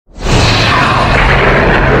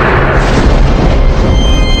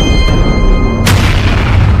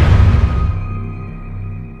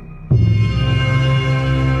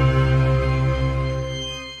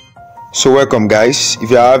So welcome guys.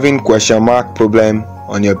 If you are having question mark problem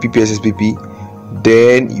on your PPSSPP,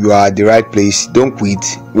 then you are at the right place. Don't quit.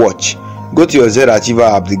 Watch. Go to your Z-Achiever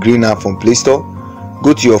app, the green app from Play Store.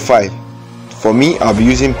 Go to your file. For me, I'll be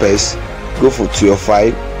using PES. Go to your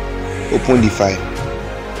file. Open the file.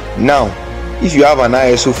 Now, if you have an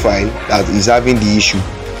ISO file that is having the issue,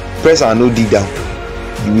 press and no dig down.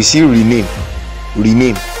 You will see rename.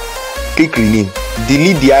 Click rename.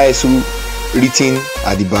 Delete the ISO written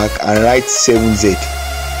at the back and write 7Z.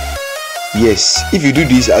 Yes, if you do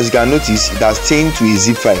this, as you can notice, it has changed to a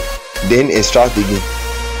zip file. Then extract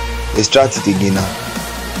it again now.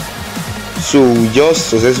 So we just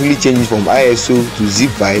successfully changed it from ISO to zip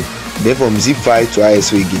file, then from zip file to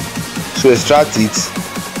ISO again. So extract it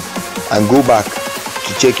and go back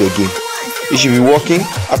to check your game. It should be working.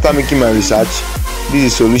 After making my research, this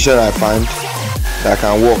is a solution I found that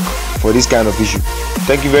can work for this kind of issue.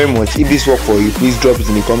 Thank you very much. If this worked for you, please drop it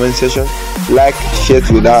in the comment section, like, share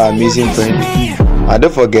to that amazing friend, and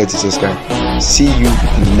don't forget to subscribe. See you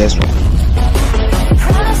in the next one.